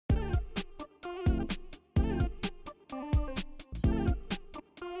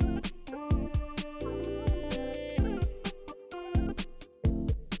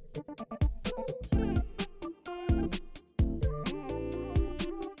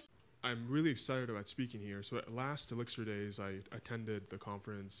I'm really excited about speaking here. So at last ElixirDaze, I attended the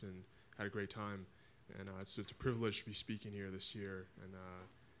conference and had a great time. And it's a privilege to be speaking here this year. And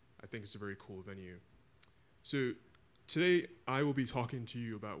I think it's a very cool venue. So today, I will be talking to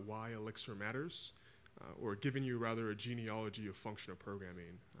you about why Elixir matters, or giving you rather a genealogy of functional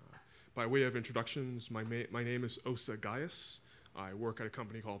programming. By way of introductions, my name is Osayame Gaius. I work at a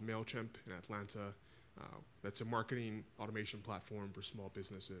company called MailChimp in Atlanta. That's a marketing automation platform for small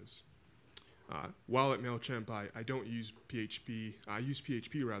businesses. While at MailChimp, I don't use PHP. I use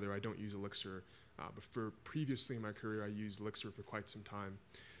PHP rather, I don't use Elixir. But previously in my career, I used Elixir for quite some time.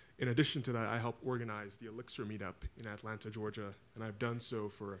 In addition to that, I helped organize the Elixir meetup in Atlanta, Georgia, and I've done so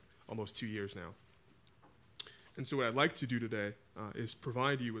for almost 2 years now. And so what I'd like to do today is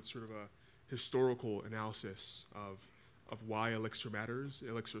provide you with sort of a historical analysis of why Elixir matters,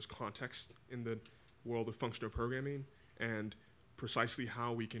 Elixir's context in the world of functional programming, and precisely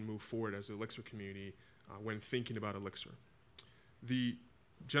how we can move forward as an Elixir community when thinking about Elixir. The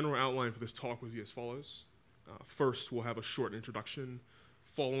general outline for this talk will be as follows. First, we'll have a short introduction.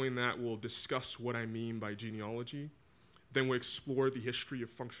 Following that, we'll discuss what I mean by genealogy. Then we'll explore the history of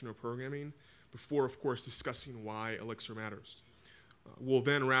functional programming before, of course, discussing why Elixir matters. We'll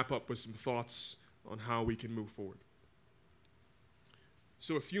then wrap up with some thoughts on how we can move forward.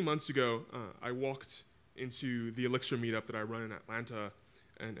 So a few months ago, I walked into the Elixir meetup that I run in Atlanta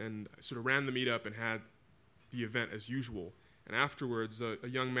and sort of ran the meetup and had the event as usual. And afterwards, a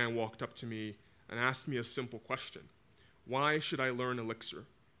young man walked up to me and asked me a simple question. Why should I learn Elixir?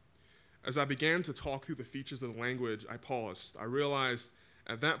 As I began to talk through the features of the language, I paused. I realized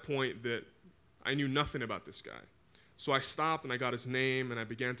at that point that I knew nothing about this guy. So I stopped and I got his name and I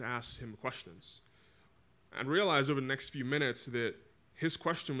began to ask him questions. And realized over the next few minutes that his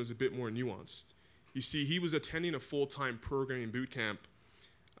question was a bit more nuanced. You see, he was attending a full-time programming boot camp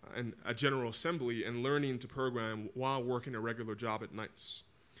and a General Assembly and learning to program while working a regular job at nights.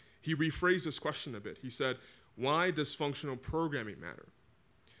 He rephrased this question a bit. He said, why does functional programming matter?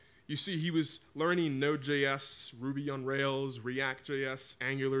 You see, he was learning Node.js, Ruby on Rails, React.js,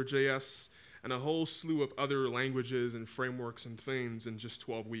 AngularJS, and a whole slew of other languages and frameworks and things in just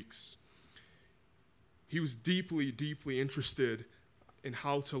 12 weeks. He was deeply, deeply interested in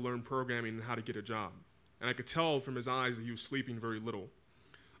how to learn programming and how to get a job. And I could tell from his eyes that he was sleeping very little.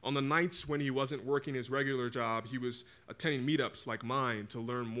 On the nights when he wasn't working his regular job, he was attending meetups like mine to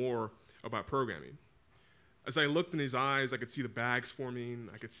learn more about programming. As I looked in his eyes, I could see the bags forming.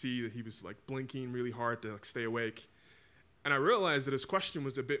 I could see that he was blinking really hard to stay awake. And I realized that his question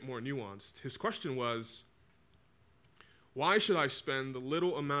was a bit more nuanced. His question was, why should I spend the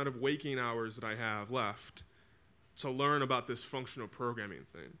little amount of waking hours that I have left to learn about this functional programming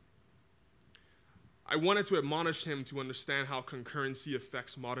thing? I wanted to admonish him to understand how concurrency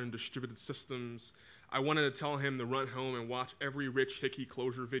affects modern distributed systems. I wanted to tell him to run home and watch every Rich Hickey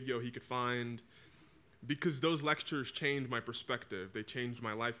closure video he could find, because those lectures changed my perspective. They changed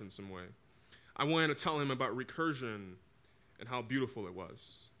my life in some way. I wanted to tell him about recursion and how beautiful it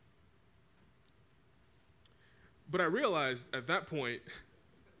was. But I realized at that point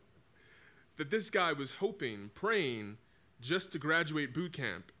that this guy was hoping, praying, just to graduate boot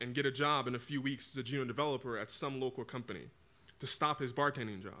camp and get a job in a few weeks as a junior developer at some local company to stop his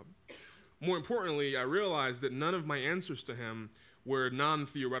bartending job. More importantly, I realized that none of my answers to him were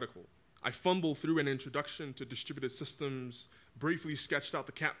non-theoretical. I fumbled through an introduction to distributed systems, briefly sketched out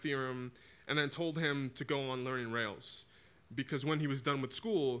the CAP theorem, and then told him to go on learning Rails. Because when he was done with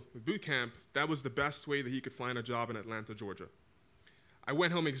school, with boot camp, that was the best way that he could find a job in Atlanta, Georgia. I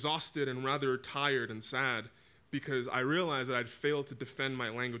went home exhausted and rather tired and sad because I realized that I'd failed to defend my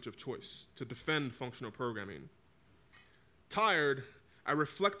language of choice, to defend functional programming. Tired, I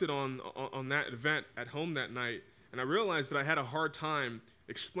reflected on that event at home that night, and I realized that I had a hard time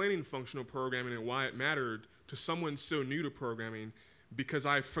explaining functional programming and why it mattered to someone so new to programming because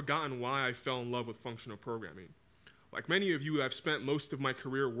I'd forgotten why I fell in love with functional programming. Like many of you, I've spent most of my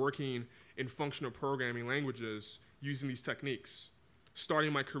career working in functional programming languages using these techniques,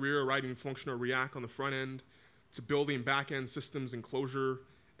 starting my career writing functional React on the front end, to building back-end systems in Clojure,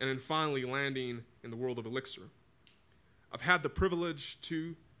 and then finally landing in the world of Elixir. I've had the privilege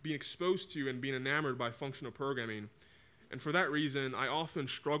to be exposed to and being enamored by functional programming, and for that reason, I often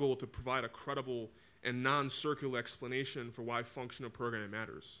struggle to provide a credible and non-circular explanation for why functional programming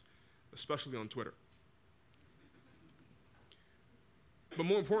matters, especially on Twitter. But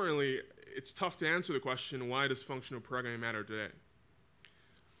more importantly, it's tough to answer the question, why does functional programming matter today?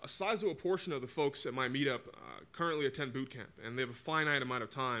 A sizable portion of the folks at my meetup currently attend boot camp, and they have a finite amount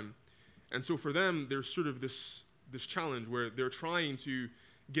of time. And so for them, there's sort of this challenge where they're trying to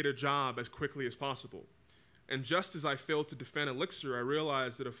get a job as quickly as possible. And just as I failed to defend Elixir, I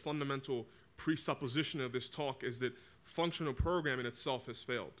realized that a fundamental presupposition of this talk is that functional programming itself has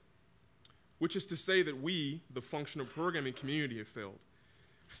failed, which is to say that we, the functional programming community, have failed.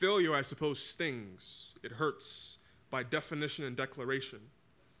 Failure, I suppose, stings. It hurts by definition and declaration.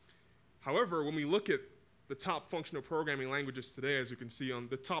 However, when we look at the top functional programming languages today, as you can see on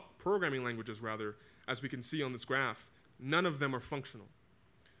the top programming languages, rather, as we can see on this graph, none of them are functional.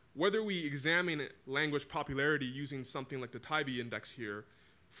 Whether we examine language popularity using something like the Taibi index here,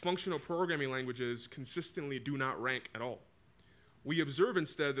 functional programming languages consistently do not rank at all. We observe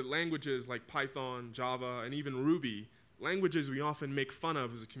instead that languages like Python, Java, and even Ruby, languages we often make fun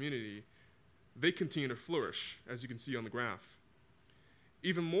of as a community, they continue to flourish, as you can see on the graph.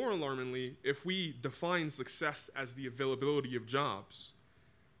 Even more alarmingly, if we define success as the availability of jobs,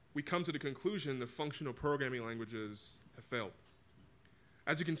 we come to the conclusion that functional programming languages have failed.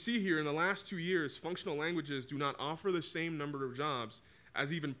 As you can see here, in the last 2 years, functional languages do not offer the same number of jobs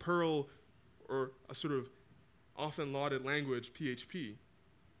as even Perl or a sort of often lauded language, PHP.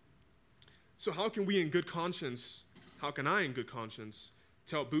 So how can we in good conscience, how can I in good conscience,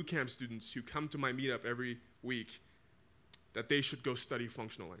 tell bootcamp students who come to my meetup every week that they should go study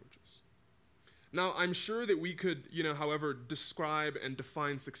functional languages? Now, I'm sure that we could, however, describe and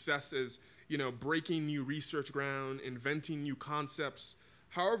define success as, breaking new research ground, inventing new concepts.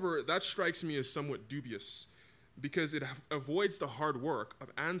 However, that strikes me as somewhat dubious because it avoids the hard work of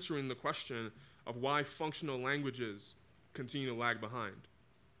answering the question of why functional languages continue to lag behind.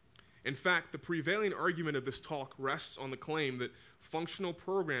 In fact, the prevailing argument of this talk rests on the claim that functional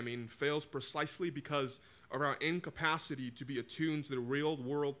programming fails precisely because of our incapacity to be attuned to the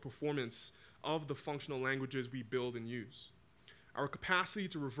real-world performance of the functional languages we build and use. Our capacity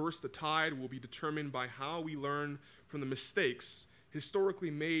to reverse the tide will be determined by how we learn from the mistakes historically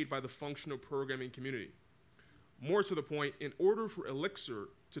made by the functional programming community. More to the point, in order for Elixir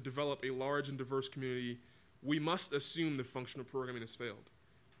to develop a large and diverse community, we must assume that functional programming has failed,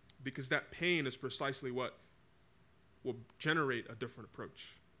 because that pain is precisely what will generate a different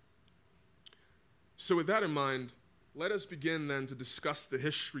approach. So with that in mind, let us begin then to discuss the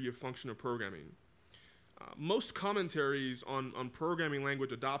history of functional programming. Most commentaries on programming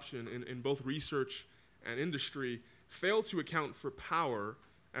language adoption in both research and industry fail to account for power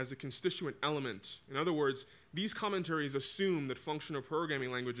as a constituent element. In other words, these commentaries assume that functional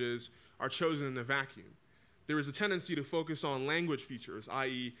programming languages are chosen in a vacuum. There is a tendency to focus on language features,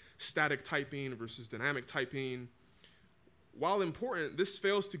 i.e. static typing versus dynamic typing. While important, this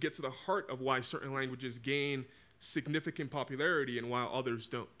fails to get to the heart of why certain languages gain significant popularity and while others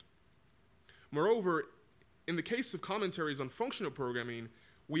don't. Moreover, in the case of commentaries on functional programming,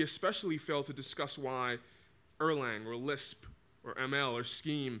 we especially fail to discuss why Erlang or Lisp or ML or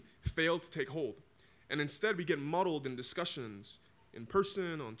Scheme fail to take hold. And instead, we get muddled in discussions in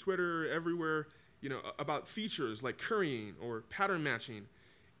person, on Twitter, everywhere, about features like currying or pattern matching.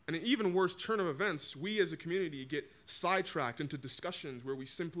 And an even worse turn of events, we as a community get sidetracked into discussions where we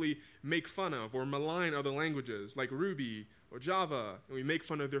simply make fun of or malign other languages like Ruby or Java, and we make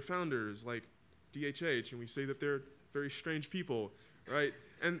fun of their founders like DHH, and we say that they're very strange people, right?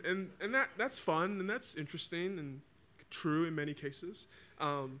 And that's fun, and that's interesting and true in many cases.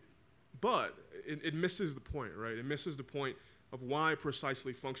 But it misses the point, right? It misses the point of why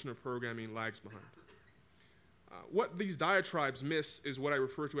precisely functional programming lags behind. What these diatribes miss is what I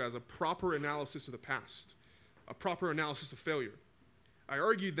refer to as a proper analysis of the past, a proper analysis of failure. I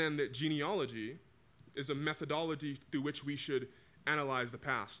argue then that genealogy is a methodology through which we should analyze the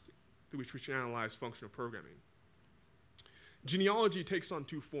past, through which we should analyze functional programming. Genealogy takes on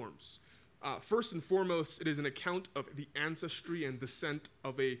two forms. First and foremost, it is an account of the ancestry and descent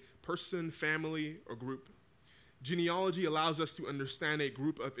of a person, family, or group. Genealogy allows us to understand a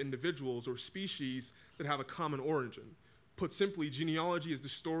group of individuals or species that have a common origin. Put simply, genealogy is the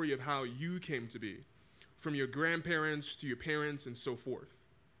story of how you came to be, from your grandparents to your parents and so forth.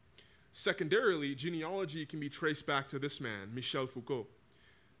 Secondarily, genealogy can be traced back to this man, Michel Foucault.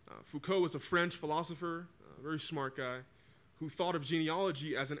 Foucault was a French philosopher, a very smart guy, who thought of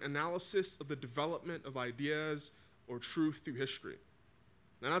genealogy as an analysis of the development of ideas or truth through history.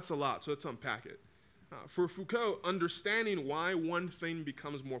 Now that's a lot, so let's unpack it. For Foucault, understanding why one thing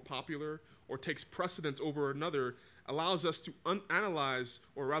becomes more popular or takes precedence over another allows us to analyze,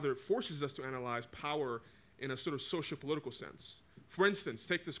 or rather forces us to analyze power in a sort of socio-political sense. For instance,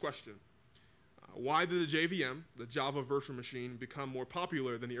 take this question. Why did the JVM, the Java virtual machine, become more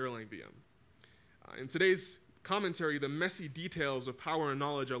popular than the Erlang VM? In today's commentary, the messy details of power and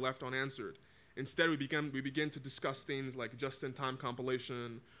knowledge are left unanswered, Instead, we begin to discuss things like just-in-time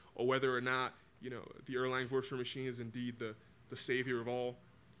compilation, or whether or not the Erlang virtual machine is indeed the savior of all.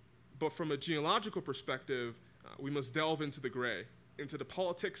 But from a genealogical perspective, we must delve into the gray, into the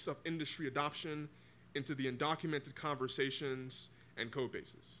politics of industry adoption, into the undocumented conversations and code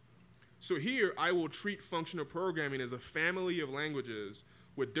bases. So here, I will treat functional programming as a family of languages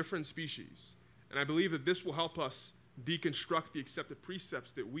with different species. And I believe that this will help us deconstruct the accepted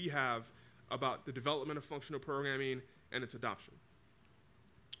precepts that we have about the development of functional programming and its adoption.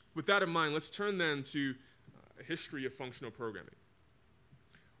 With that in mind, let's turn then to a history of functional programming.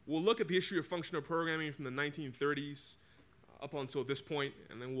 We'll look at the history of functional programming from the 1930s up until this point,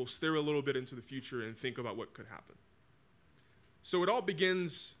 and then we'll stare a little bit into the future and think about what could happen. So it all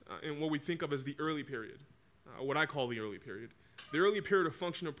begins in what we think of as the early period, what I call the early period. The early period of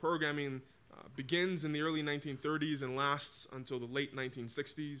functional programming begins in the early 1930s and lasts until the late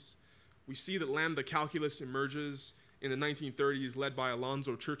 1960s. We see that lambda calculus emerges in the 1930s, led by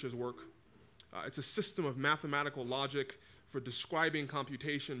Alonzo Church's work. It's a system of mathematical logic for describing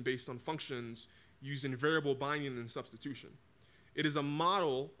computation based on functions using variable binding and substitution. It is a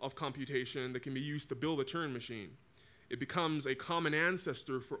model of computation that can be used to build a Turing machine. It becomes a common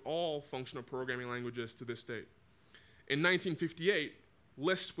ancestor for all functional programming languages to this date. In 1958,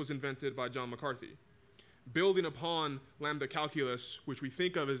 Lisp was invented by John McCarthy. Building upon lambda calculus, which we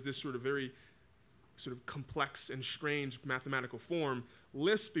think of as this very complex and strange mathematical form,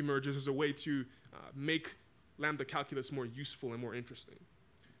 Lisp emerges as a way to make lambda calculus more useful and more interesting.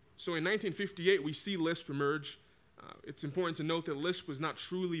 So in 1958, we see Lisp emerge. It's important to note that Lisp was not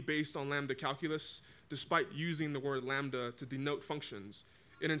truly based on lambda calculus, despite using the word lambda to denote functions.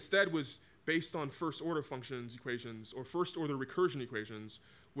 It instead was based on first-order functions equations or first-order recursion equations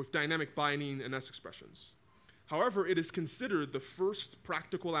with dynamic binding and S expressions. However, it is considered the first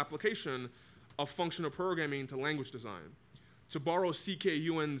practical application of functional programming to language design. To borrow C.K.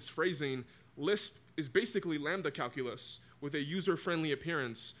 Ewan's phrasing, Lisp is basically lambda calculus with a user-friendly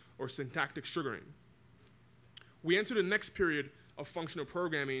appearance or syntactic sugaring. We enter the next period of functional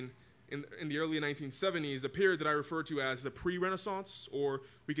programming in the early 1970s, a period that I refer to as the pre-Renaissance, or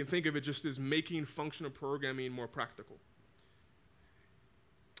we can think of it just as making functional programming more practical.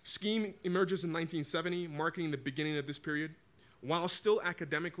 Scheme emerges in 1970, marking the beginning of this period. While still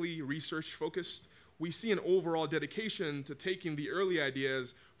academically research-focused, we see an overall dedication to taking the early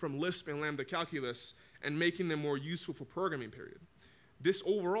ideas from Lisp and lambda calculus and making them more useful for programming period. This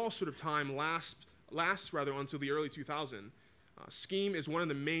overall time lasts until the early 2000s. Scheme is one of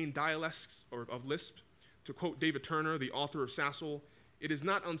the main dialects of Lisp. To quote David Turner, the author of Sassel, it is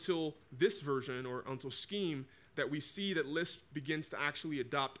not until this version or until Scheme that we see that Lisp begins to actually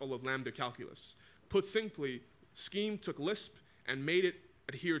adopt all of lambda calculus. Put simply, Scheme took Lisp and made it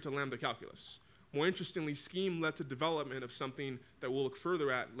adhere to lambda calculus. More interestingly, Scheme led to development of something that we'll look further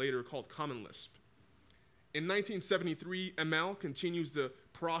at later called Common Lisp. In 1973, ML continues the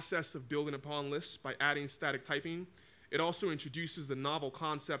process of building upon Lisp by adding static typing. It also introduces the novel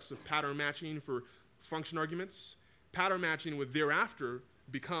concepts of pattern matching for function arguments. Pattern matching would thereafter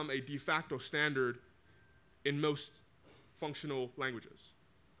become a de facto standard in most functional languages.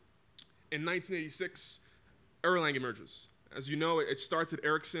 In 1986, Erlang emerges. As you know, it starts at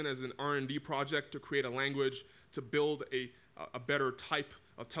Ericsson as an R&D project to create a language to build a better type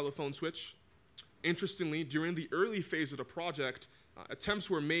of telephone switch. Interestingly, during the early phase of the project, attempts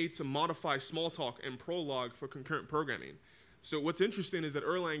were made to modify Smalltalk and Prolog for concurrent programming. So what's interesting is that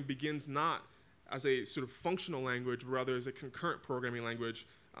Erlang begins not as a functional language, but rather as a concurrent programming language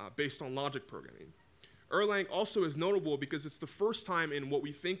based on logic programming. Erlang also is notable because it's the first time in what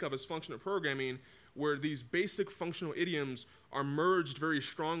we think of as functional programming where these basic functional idioms are merged very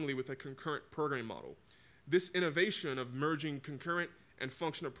strongly with a concurrent programming model. This innovation of merging concurrent and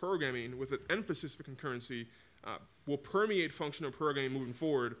functional programming with an emphasis for concurrency will permeate functional programming moving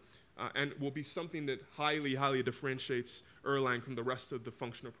forward and will be something that highly, highly differentiates Erlang from the rest of the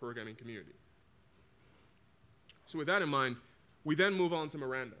functional programming community. So with that in mind, we then move on to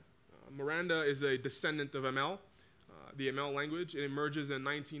Miranda. Miranda is a descendant of ML, the ML language. It emerges in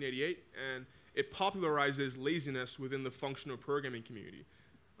 1988, and it popularizes laziness within the functional programming community.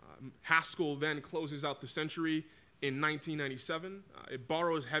 Haskell then closes out the century in 1997. It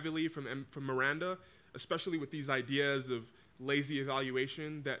borrows heavily from Miranda, especially with these ideas of lazy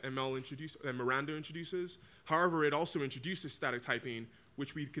evaluation that Miranda introduces. However, it also introduces static typing,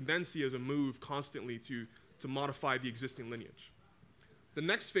 which we can then see as a move constantly to modify the existing lineage. The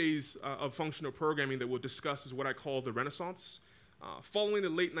next phase of functional programming that we'll discuss is what I call the Renaissance. Following the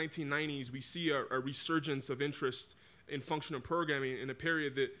late 1990s, we see a resurgence of interest in functional programming in a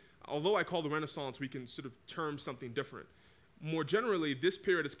period that although I call the Renaissance, we can sort of term something different. More generally, this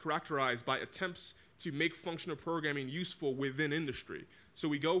period is characterized by attempts to make functional programming useful within industry. So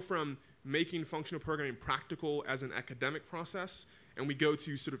we go from making functional programming practical as an academic process, and we go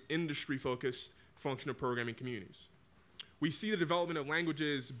to sort of industry-focused functional programming communities. We see the development of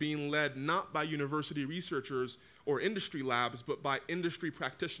languages being led not by university researchers or industry labs, but by industry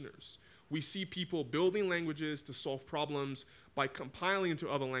practitioners. We see people building languages to solve problems by compiling to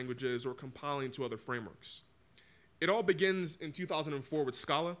other languages or compiling to other frameworks. It all begins in 2004 with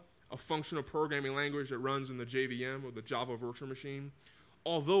Scala, a functional programming language that runs in the JVM, or the Java Virtual Machine.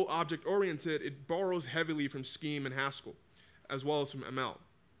 Although object-oriented, it borrows heavily from Scheme and Haskell, as well as from ML.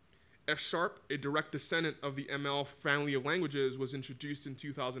 F#, a direct descendant of the ML family of languages, was introduced in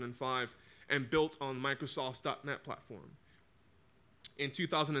 2005 and built on Microsoft's .NET platform. In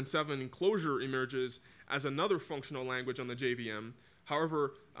 2007, Clojure emerges as another functional language on the JVM.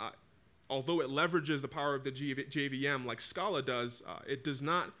 However, although it leverages the power of the JVM like Scala does, it does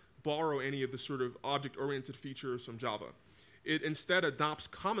not borrow any of the sort of object-oriented features from Java. It instead adopts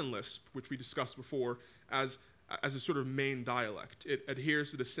Common Lisp, which we discussed before, as a sort of main dialect. It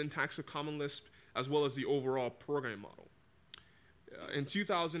adheres to the syntax of Common Lisp as well as the overall programming model. In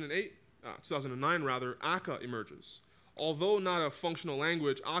 2009 rather, Akka emerges. Although not a functional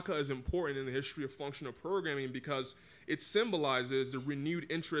language, Akka is important in the history of functional programming because it symbolizes the renewed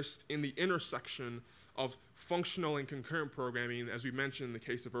interest in the intersection of functional and concurrent programming, as we mentioned in the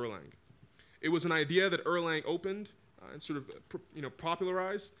case of Erlang. It was an idea that Erlang opened and sort of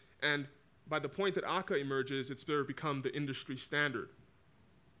popularized, and by the point that Akka emerges, it's become the industry standard.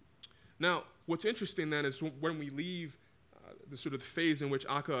 Now, what's interesting then is when we leave the sort of phase in which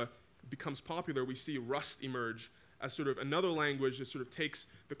Akka becomes popular, we see Rust emerge as sort of another language that sort of takes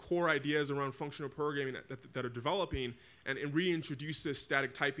the core ideas around functional programming that are developing and it reintroduces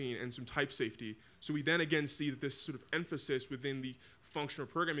static typing and some type safety. So we then again see that this sort of emphasis within the functional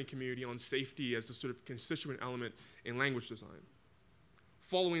programming community on safety as the sort of constituent element in language design.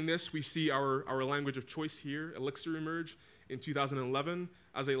 Following this, we see our language of choice here, Elixir, emerge in 2011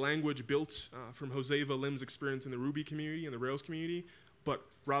 as a language built from Joseva Lim's experience in the Ruby community and the Rails community, but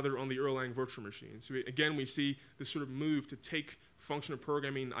rather on the Erlang virtual machine. So again, we see this sort of move to take functional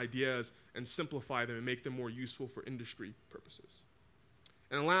programming ideas and simplify them and make them more useful for industry purposes.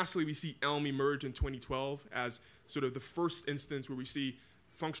 And lastly, we see Elm emerge in 2012 as sort of the first instance where we see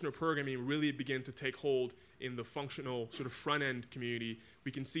functional programming really begin to take hold in the functional sort of front-end community.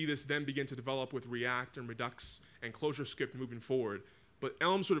 We can see this then begin to develop with React and Redux and ClojureScript moving forward. But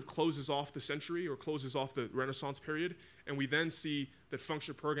Elm sort of closes off the century or closes off the Renaissance period, and we then see that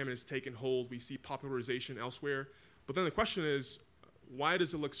functional programming has taken hold. We see popularization elsewhere. But then the question is, why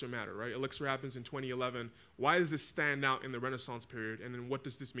does Elixir matter, right? Elixir happens in 2011. Why does this stand out in the Renaissance period, and then what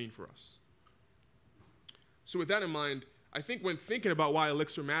does this mean for us? So with that in mind, I think when thinking about why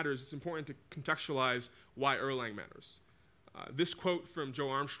Elixir matters, it's important to contextualize why Erlang matters. This quote from Joe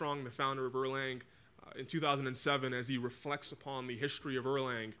Armstrong, the founder of Erlang, in 2007, as he reflects upon the history of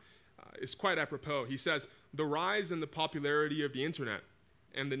Erlang, is quite apropos. He says, "The rise in the popularity of the internet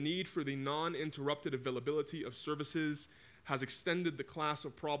and the need for the non-interrupted availability of services has extended the class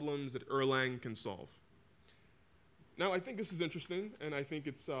of problems that Erlang can solve." Now, I think this is interesting, and I think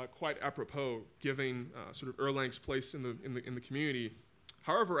it's quite apropos, given sort of Erlang's place in the community.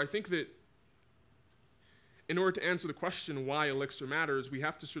 However, I think that in order to answer the question why Elixir matters, we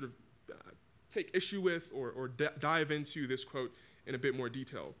have to sort of take issue with or dive into this quote in a bit more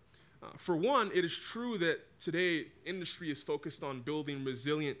detail. For one, it is true that today industry is focused on building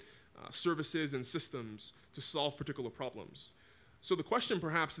resilient services and systems to solve particular problems. So the question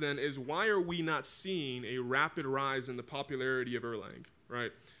perhaps then is, why are we not seeing a rapid rise in the popularity of Erlang,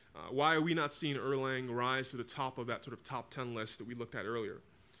 right? Why are we not seeing Erlang rise to the top of that sort of top 10 list that we looked at earlier?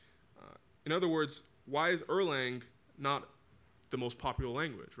 In other words, why is Erlang not the most popular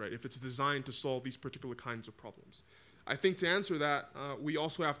language, right, if it's designed to solve these particular kinds of problems? I think to answer that, we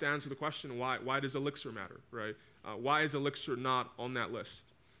also have to answer the question, why does Elixir matter, right? Why is Elixir not on that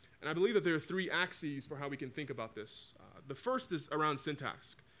list? And I believe that there are three axes for how we can think about this. The first is around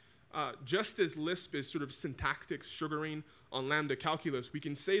syntax. Just as Lisp is sort of syntactic sugaring on lambda calculus, we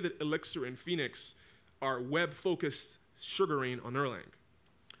can say that Elixir and Phoenix are web-focused sugaring on Erlang.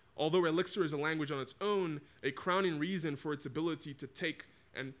 Although Elixir is a language on its own, a crowning reason for its ability to take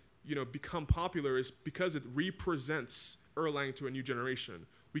and become popular is because it represents Erlang to a new generation.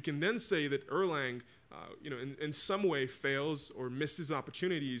 We can then say that Erlang in some way fails or misses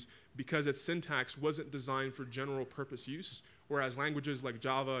opportunities because its syntax wasn't designed for general purpose use whereas languages like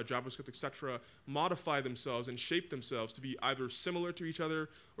Java, JavaScript, etc., modify themselves and shape themselves to be either similar to each other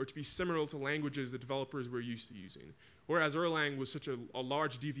or to be similar to languages that developers were used to using. Whereas Erlang was such a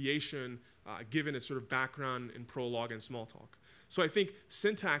large deviation given its sort of background in Prolog and Smalltalk. So I think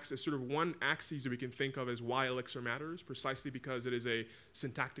syntax is sort of one axis that we can think of as why Elixir matters, precisely because it is a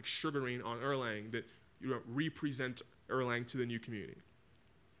syntactic sugaring on Erlang that represent Erlang to the new community.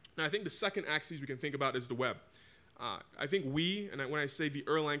 Now I think the second axis we can think about is the web. I think when I say the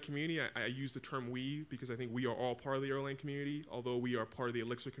Erlang community, I use the term we because I think we are all part of the Erlang community, although we are part of the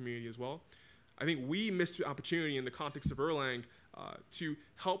Elixir community as well. I think we missed the opportunity in the context of Erlang to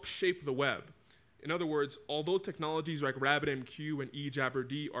help shape the web. In other words, although technologies like RabbitMQ and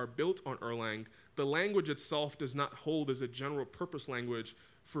eJabberD are built on Erlang, the language itself does not hold as a general purpose language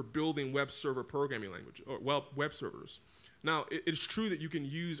for building web server programming language, or web servers. Now, it's true that you can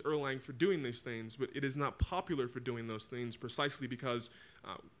use Erlang for doing these things, but it is not popular for doing those things precisely because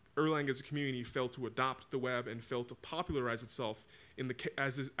Erlang as a community failed to adopt the web and failed to popularize itself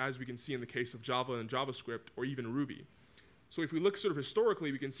as we can see in the case of Java and JavaScript or even Ruby. So if we look sort of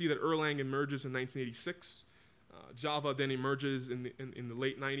historically, we can see that Erlang emerges in 1986. Java then emerges in the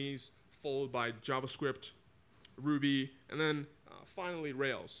late 90s, followed by JavaScript, Ruby, and then finally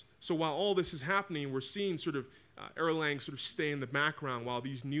Rails. So while all this is happening, we're seeing sort of Erlang sort of stay in the background while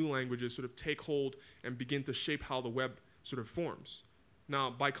these new languages sort of take hold and begin to shape how the web sort of forms.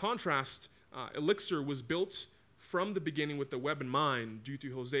 Now, by contrast, Elixir was built from the beginning with the web in mind due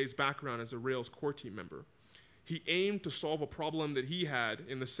to Jose's background as a Rails core team member. He aimed to solve a problem that he had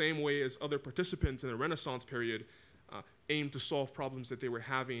in the same way as other participants in the Renaissance period aimed to solve problems that they were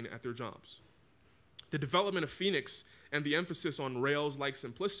having at their jobs. The development of Phoenix and the emphasis on Rails-like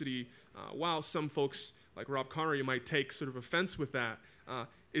simplicity, while some folks like Rob Connery might take sort of offense with that,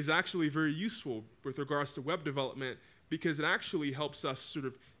 is actually very useful with regards to web development because it actually helps us sort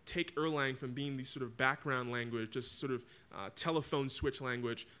of take Erlang from being the sort of background language, just sort of telephone switch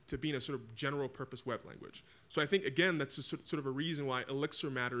language, to being a sort of general purpose web language. So I think, again, that's a sort of a reason why Elixir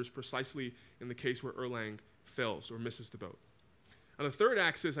matters precisely in the case where Erlang fails or misses the boat. And the third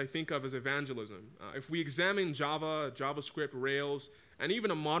axis I think of as evangelism. If we examine Java, JavaScript, Rails, and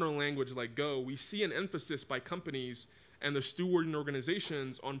even a modern language like Go, we see an emphasis by companies and the stewarding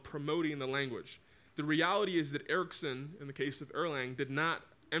organizations on promoting the language. The reality is that Ericsson, in the case of Erlang, did not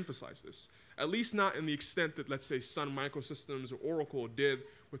emphasize this, at least not in the extent that, let's say, Sun Microsystems or Oracle did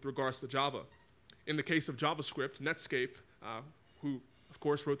with regards to Java. In the case of JavaScript, Netscape, who, of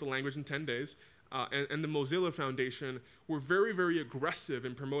course, wrote the language in 10 days, and the Mozilla Foundation were very, very aggressive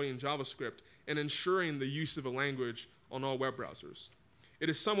in promoting JavaScript and ensuring the use of a language on all web browsers. It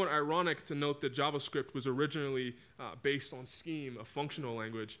is somewhat ironic to note that JavaScript was originally based on Scheme, a functional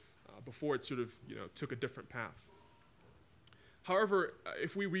language, before it sort of took a different path. However,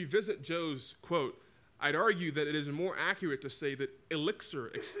 if we revisit Joe's quote, I'd argue that it is more accurate to say that Elixir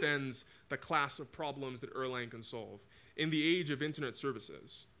extends the class of problems that Erlang can solve in the age of internet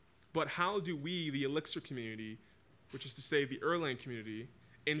services. But how do we, the Elixir community, which is to say the Erlang community,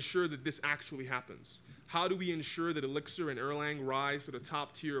 ensure that this actually happens? How do we ensure that Elixir and Erlang rise to the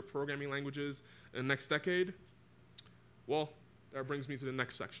top tier of programming languages in the next decade? Well, that brings me to the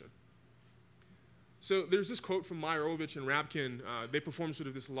next section. So there's this quote from Meyerowitz and Rabkin. They performed sort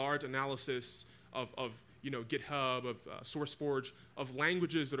of this large analysis of GitHub, of SourceForge, of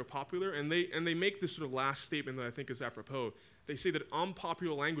languages that are popular, and they make this sort of last statement that I think is apropos. They say that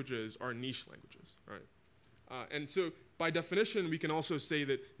unpopular languages are niche languages, right? And so by definition, we can also say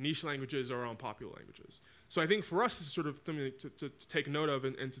that niche languages are unpopular languages. So I think for us, this is sort of something to take note of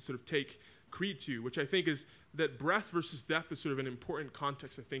and to sort of take creed to, which I think is that breadth versus depth is sort of an important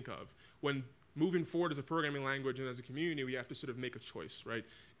context to think of. When moving forward as a programming language and as a community, we have to sort of make a choice, right?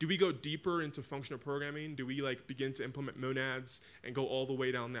 Do we go deeper into functional programming? Do we begin to implement monads and go all the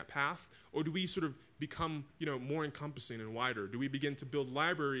way down that path? Or do we sort of become more encompassing and wider? Do we begin to build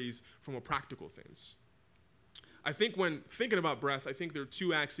libraries for more practical things? I think when thinking about breadth, I think there are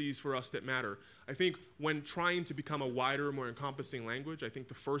two axes for us that matter. I think when trying to become a wider, more encompassing language, I think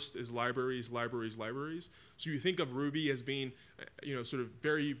the first is libraries, libraries, libraries. So you think of Ruby as being, sort of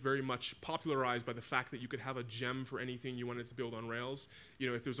very, very much popularized by the fact that you could have a gem for anything you wanted to build on Rails.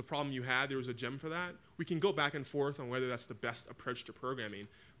 If there's a problem you had, there was a gem for that. We can go back and forth on whether that's the best approach to programming.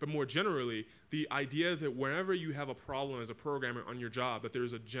 But more generally, the idea that whenever you have a problem as a programmer on your job, that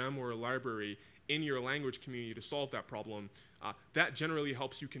there's a gem or a library in your language community to solve that problem, that generally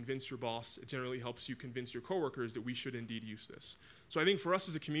helps you convince your boss. It generally helps you convince your coworkers that we should indeed use this. So I think for us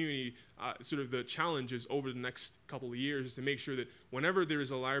as a community, sort of the challenge is over the next couple of years is to make sure that whenever there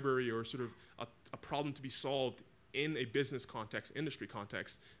is a library or sort of a problem to be solved in a business context, industry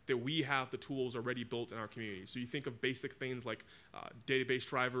context, that we have the tools already built in our community. So you think of basic things like database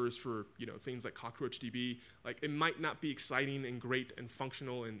drivers for things like CockroachDB. Like, it might not be exciting and great and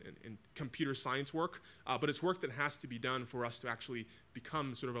functional and computer science work, but it's work that has to be done for us to actually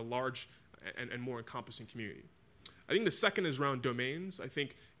become sort of a large and more encompassing community. I think the second is around domains. I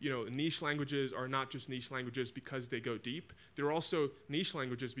think niche languages are not just niche languages because they go deep. They're also niche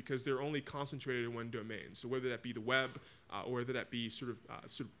languages because they're only concentrated in one domain. So whether that be the web, or whether that be sort of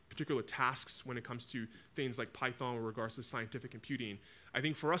particular tasks when it comes to things like Python with regards to scientific computing, I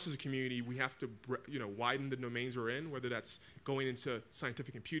think for us as a community, we have to widen the domains we're in, whether that's going into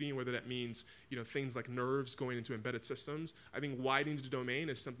scientific computing, whether that means things like nerves going into embedded systems. I think widening the domain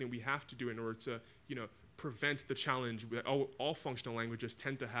is something we have to do in order to prevent the challenge that all functional languages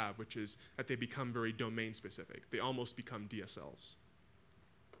tend to have, which is that they become very domain specific. They almost become DSLs.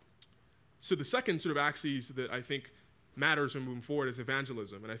 So the second sort of axis that I think matters when moving forward is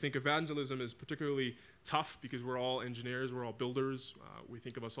evangelism. And I think evangelism is particularly tough because we're all engineers, we're all builders. We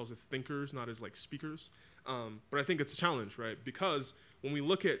think of ourselves as thinkers, not as like speakers. But I think it's a challenge, right? Because when we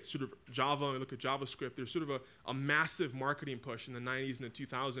look at sort of Java and we look at JavaScript, there's sort of a massive marketing push in the 90s and the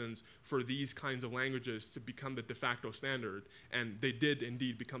 2000s for these kinds of languages to become the de facto standard. And they did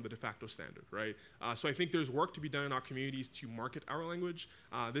indeed become the de facto standard, right? So I think there's work to be done in our communities to market our language.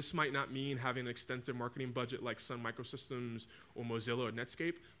 This might not mean having an extensive marketing budget like Sun Microsystems or Mozilla or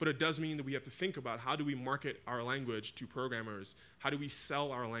Netscape, but it does mean that we have to think about how do we market our language to programmers? How do we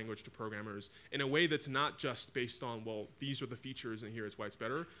sell our language to programmers in a way that's not just based on, well, these are the features and here's why it's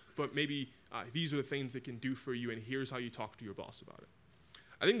better, but maybe these are the things it can do for you and here's how you talk to your boss about it.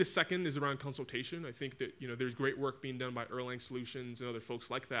 I think the second is around consultation. I think that there's great work being done by Erlang Solutions and other folks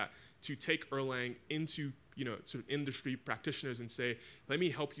like that to take Erlang into sort of industry practitioners and say, let me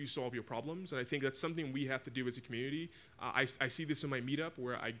help you solve your problems. And I think that's something we have to do as a community. I see this in my meetup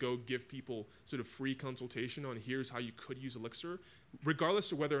where I go give people sort of free consultation on here's how you could use Elixir.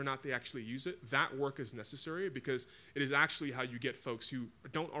 Regardless of whether or not they actually use it, that work is necessary because it is actually how you get folks who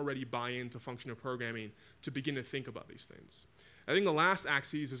don't already buy into functional programming to begin to think about these things. I think the last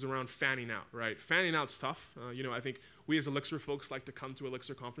axis is around fanning out, right? Fanning out's tough. I think we as Elixir folks like to come to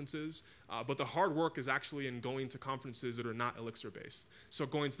Elixir conferences, but the hard work is actually in going to conferences that are not Elixir-based. So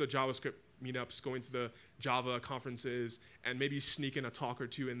going to the JavaScript meetups, going to the Java conferences, and maybe sneaking a talk or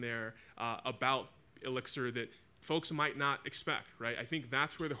two in there about Elixir that folks might not expect, right? I think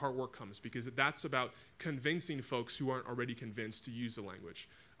that's where the hard work comes because that's about convincing folks who aren't already convinced to use the language.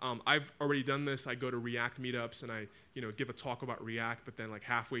 I've already done this. I go to React meetups and I, give a talk about React, but then like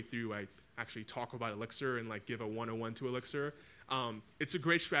halfway through, I actually talk about Elixir and like give a 101 to Elixir. It's a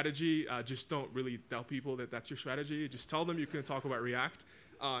great strategy. Just don't really tell people that that's your strategy. Just tell them you're going to talk about React,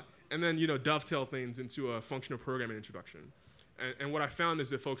 and then dovetail things into a functional programming introduction. And what I found is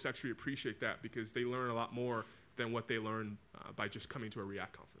that folks actually appreciate that because they learn a lot more than what they learn by just coming to a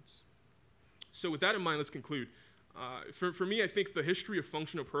React conference. So with that in mind, let's conclude. For me, I think the history of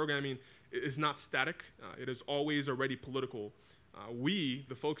functional programming is not static. It is always already political. We,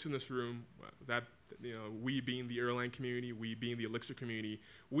 the folks in this room, we being the Erlang community, we being the Elixir community,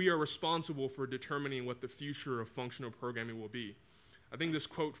 we are responsible for determining what the future of functional programming will be. I think this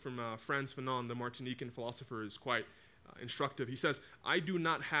quote from Frantz Fanon, the Martinican philosopher, is quite instructive. He says, "I do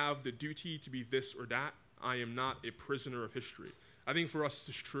not have the duty to be this or that. I am not a prisoner of history." I think for us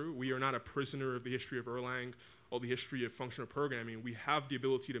this is true. We are not a prisoner of the history of Erlang or the history of functional programming. We have the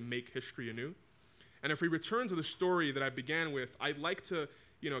ability to make history anew. And if we return to the story that I began with, I'd like to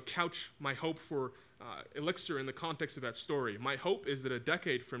couch my hope for Elixir in the context of that story. My hope is that a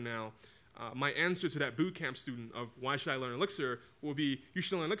decade from now, my answer to that boot camp student of why should I learn Elixir will be, you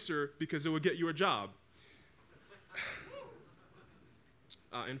should learn Elixir because it will get you a job.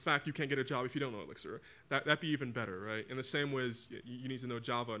 In fact, you can't get a job if you don't know Elixir. That'd be even better, right? In the same way as you need to know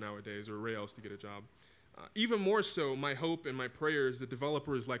Java nowadays or Rails to get a job. Even more so, my hope and my prayer is that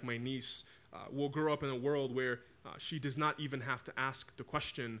developers like my niece will grow up in a world where she does not even have to ask the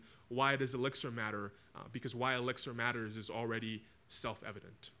question, why does Elixir matter? Because why Elixir matters is already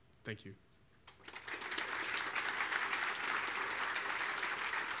self-evident. Thank you.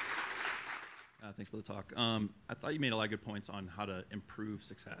 Thanks for the talk. I thought you made a lot of good points on how to improve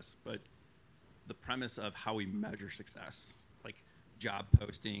success, but the premise of how we measure success, like job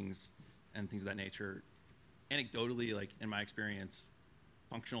postings and things of that nature, anecdotally, like in my experience,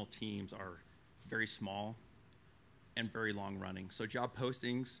 functional teams are very small and very long running. So job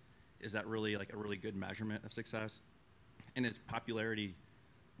postings, is that really like a really good measurement of success? And its popularity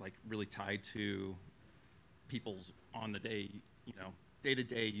like really tied to people's on the day,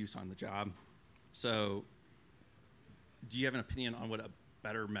 day-to-day use on the job. So do you have an opinion on what a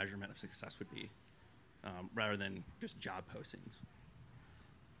better measurement of success would be, rather than just job postings?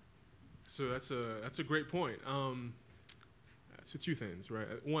 So that's a great point. So two things, right?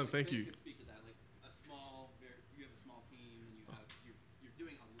 One, thank you. You could speak to that, like you have a small team and you're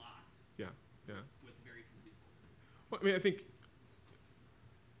doing a lot. Yeah. With very few people. Well, I mean, I think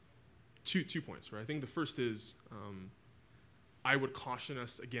two points, right? I think the first is I would caution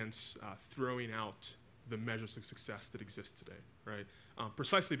us against throwing out the measures of success that exist today, right?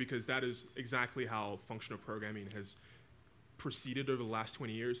 Precisely because that is exactly how functional programming has proceeded over the last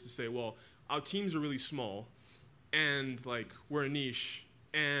 20 years, to say, well, our teams are really small, and like we're a niche,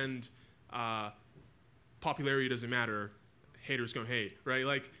 and popularity doesn't matter, haters gonna hate, right?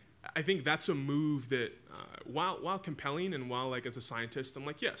 Like, I think that's a move that, while compelling and while, like, as a scientist, I'm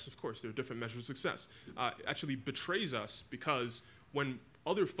like, yes, of course, there are different measures of success, actually betrays us, because when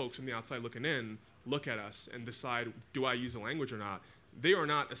other folks from the outside looking in look at us and decide, do I use a language or not, they are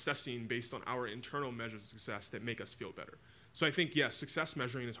not assessing based on our internal measures of success that make us feel better. So I think, yes, success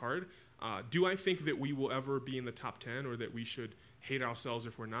measuring is hard. Do I think that we will ever be in the top 10, or that we should hate ourselves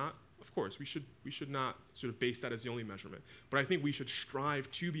if we're not? Of course, we should not sort of base that as the only measurement. But I think we should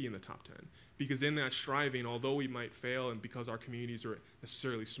strive to be in the top 10, because in that striving, although we might fail, and because our communities are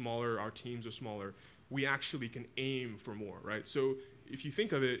necessarily smaller, our teams are smaller, we actually can aim for more, right? So if you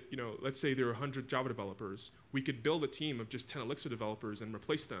think of it, let's say there are 100 Java developers, we could build a team of just 10 Elixir developers and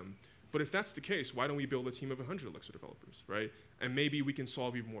replace them. But if that's the case, why don't we build a team of 100 Elixir developers, right? And maybe we can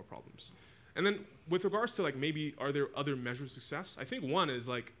solve even more problems. And then with regards to, like, maybe are there other measures of success? I think one is,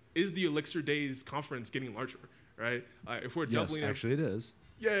 like, is the ElixirDaze conference getting larger, right? If we're doubling... Yes, actually it is.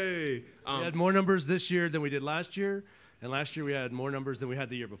 Yay! We had more numbers this year than we did last year, and last year we had more numbers than we had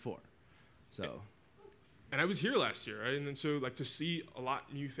the year before. So... And I was here last year, right? And then so, like, to see a lot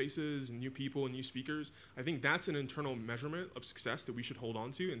new faces and new people and new speakers, I think that's an internal measurement of success that we should hold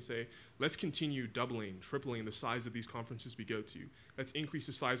on to and say, let's continue doubling, tripling the size of these conferences we go to. Let's increase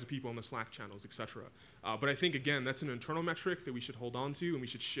the size of people on the Slack channels, et cetera. But I think, again, that's an internal metric that we should hold on to and we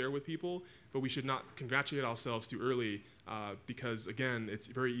should share with people, but we should not congratulate ourselves too early because, again, it's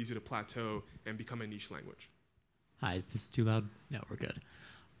very easy to plateau and become a niche language. Hi, is this too loud? No, we're good.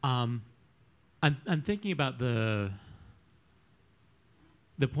 I'm thinking about the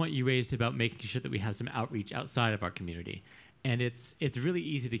point you raised about making sure that we have some outreach outside of our community. And it's really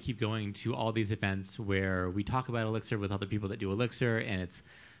easy to keep going to all these events where we talk about Elixir with other people that do Elixir, and it's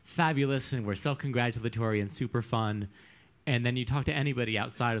fabulous, and we're self-congratulatory and super fun. And then you talk to anybody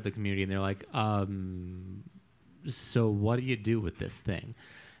outside of the community, and they're like, so what do you do with this thing?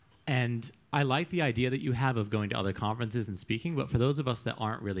 And I like the idea that you have of going to other conferences and speaking, but for those of us that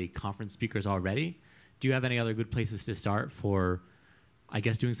aren't really conference speakers already, do you have any other good places to start for, I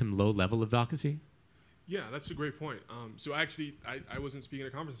guess, doing some low-level advocacy? Yeah, that's a great point. So actually, I wasn't speaking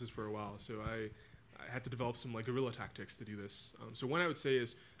at conferences for a while, so I had to develop some, like, guerrilla tactics to do this. So one I would say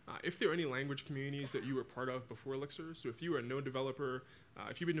is, if there are any language communities that you were part of before Elixir, so if you were a Node developer,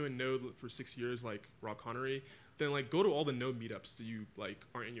 if you've been doing Node for 6 years, like Rob Connery, then, like, go to all the Node meetups that you, like,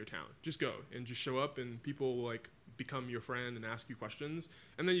 aren't in your town. Just go and just show up, and people will, like, become your friend and ask you questions,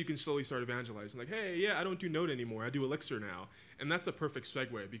 and then you can slowly start evangelizing, like, hey, yeah, I don't do Node anymore, I do Elixir now. And that's a perfect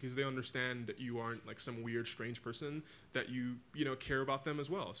segue, because they understand that you aren't, like, some weird, strange person, that you care about them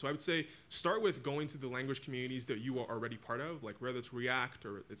as well. So I would say start with going to the language communities that you are already part of, like whether it's React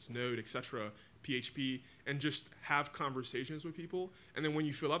or it's Node, etc., PHP, and just have conversations with people. And then when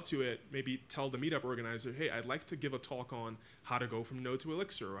you feel up to it, maybe tell the meetup organizer, hey, I'd like to give a talk on how to go from Node to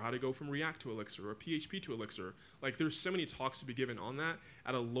Elixir, or how to go from React to Elixir, or PHP to Elixir. Like, there's so many talks to be given on that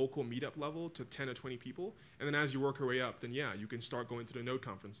at a local meetup level to 10 or 20 people. And then as you work your way up, then yeah, you can start going to the Node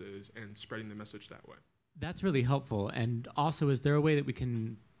conferences and spreading the message that way. That's really helpful. And also, is there a way that we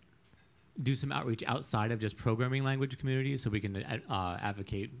can do some outreach outside of just programming language communities so we can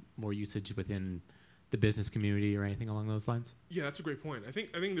advocate more usage within the business community or anything along those lines? Yeah, that's a great point. I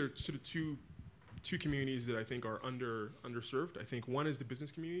think there are sort of two communities that I think are underserved. I think one is the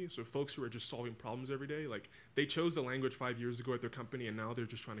business community, so folks who are just solving problems every day. Like, they chose the language 5 years ago at their company, and now they're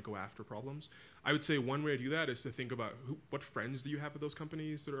just trying to go after problems. I would say one way to do that is to think about what friends do you have at those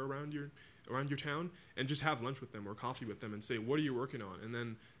companies that are around your town, and just have lunch with them or coffee with them and say, what are you working on? And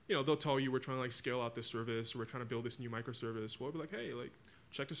then they'll tell you, we're trying to, like, scale out this service, or we're trying to build this new microservice. Well, we'll be like, hey, like,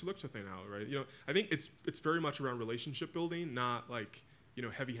 check this Elixir thing out, right? I think it's very much around relationship building, not like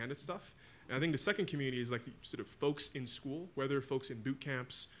heavy-handed stuff. And I think the second community is like the sort of folks in school, whether folks in boot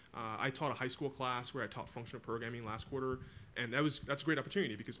camps. I taught a high school class where I taught functional programming last quarter, and that's a great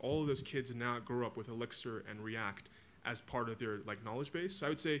opportunity because all of those kids now grow up with Elixir and React, as part of their like knowledge base. So I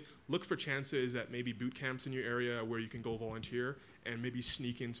would say look for chances at maybe boot camps in your area where you can go volunteer and maybe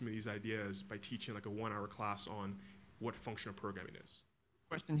sneak in some of these ideas by teaching like a 1-hour class on what functional programming is.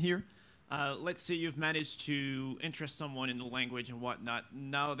 Question here. Let's say you've managed to interest someone in the language and whatnot.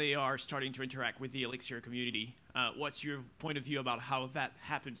 Now they are starting to interact with the Elixir community. What's your point of view about how that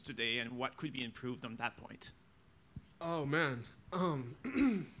happens today and what could be improved on that point? Oh, man.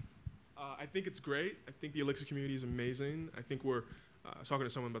 I think it's great. I think the Elixir community is amazing. I think I was talking to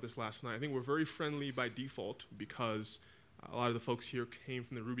someone about this last night. I think we're very friendly by default because a lot of the folks here came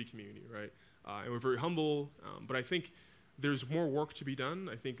from the Ruby community, right? And we're very humble, but I think there's more work to be done.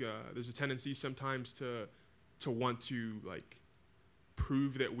 I think there's a tendency sometimes to want to like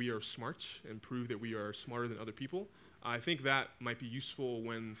prove that we are smart and prove that we are smarter than other people. I think that might be useful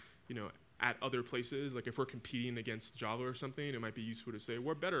when, at other places, like if we're competing against Java or something, it might be useful to say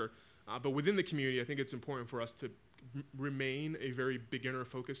we're better. But within the community, I think it's important for us to remain a very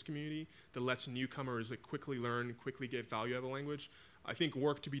beginner-focused community that lets newcomers like quickly learn, quickly get value out of the language. I think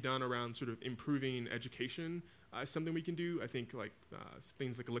work to be done around sort of improving education is something we can do. I think like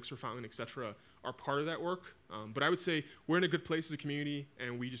things like Elixir Fountain, et cetera, are part of that work. But I would say we're in a good place as a community,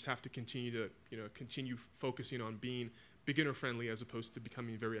 and we just have to continue focusing on being beginner-friendly as opposed to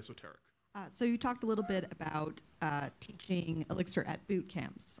becoming very esoteric. So you talked a little bit about teaching Elixir at boot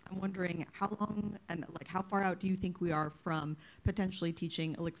camps. I'm wondering how long and like how far out do you think we are from potentially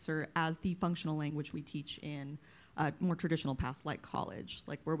teaching Elixir as the functional language we teach in more traditional paths like college,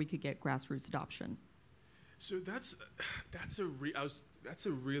 like where we could get grassroots adoption? So that's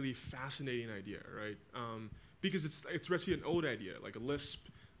a really fascinating idea, right? Because it's actually an old idea, like a Lisp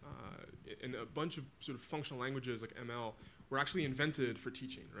and a bunch of sort of functional languages like ML were actually invented for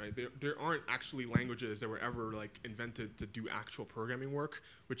teaching, right? There aren't actually languages that were ever like invented to do actual programming work,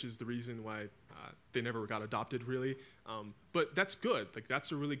 which is the reason why they never got adopted really. But that's good, like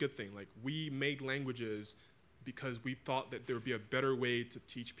that's a really good thing. Like we made languages because we thought that there would be a better way to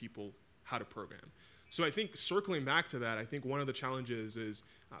teach people how to program. So I think circling back to that, I think one of the challenges is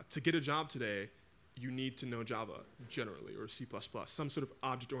to get a job today, you need to know Java generally, or C++, some sort of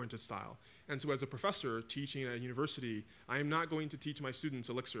object-oriented style. And so as a professor teaching at a university, I am not going to teach my students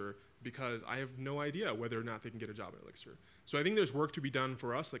Elixir because I have no idea whether or not they can get a job at Elixir. So I think there's work to be done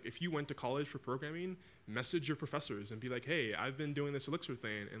for us. Like if you went to college for programming, message your professors and be like, hey, I've been doing this Elixir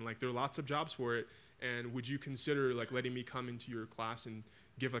thing, and like there are lots of jobs for it, and would you consider like letting me come into your class and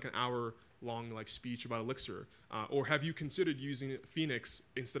give like an hour-long like speech about Elixir? Or have you considered using Phoenix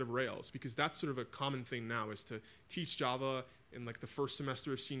instead of Rails? Because that's sort of a common thing now, is to teach Java in like the first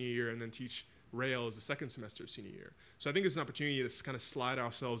semester of senior year and then teach Rails the second semester of senior year. So I think it's an opportunity to kind of slide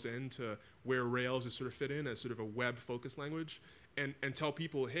ourselves into where Rails is sort of fit in as sort of a web-focused language, and tell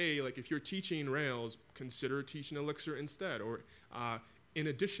people, hey, like if you're teaching Rails, consider teaching Elixir instead, or in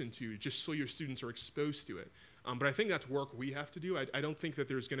addition to, just so your students are exposed to it. But I think that's work we have to do. I don't think that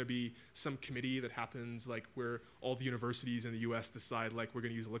there's going to be some committee that happens like where all the universities in the US decide like we're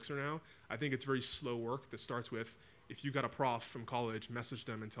going to use Elixir now. I think it's very slow work that starts with, if you got a prof from college, message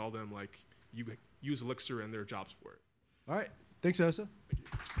them and tell them like you use Elixir and there are jobs for it. All right. Thanks, Osa. Thank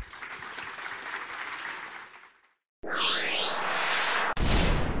you.